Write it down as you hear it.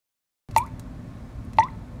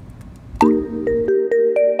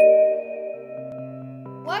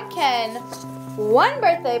can one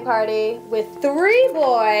birthday party with 3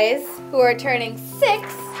 boys who are turning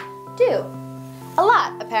 6 do? A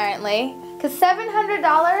lot, apparently, because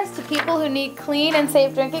 $700 to people who need clean and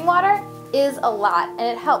safe drinking water is a lot, and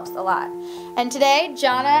it helps a lot. And today,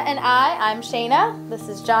 Jonna and I'm Shayna, this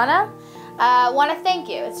is Jonna, want to thank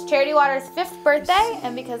you. It's Charity Water's 5th birthday,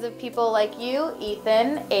 and because of people like you,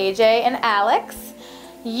 Ethan, AJ, and Alex,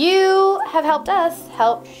 you have helped us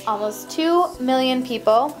help almost 2 million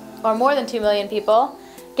people, or more than 2 million people,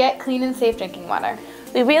 get clean and safe drinking water.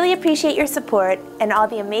 We really appreciate your support and all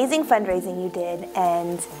the amazing fundraising you did,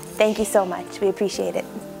 and thank you so much. We appreciate it.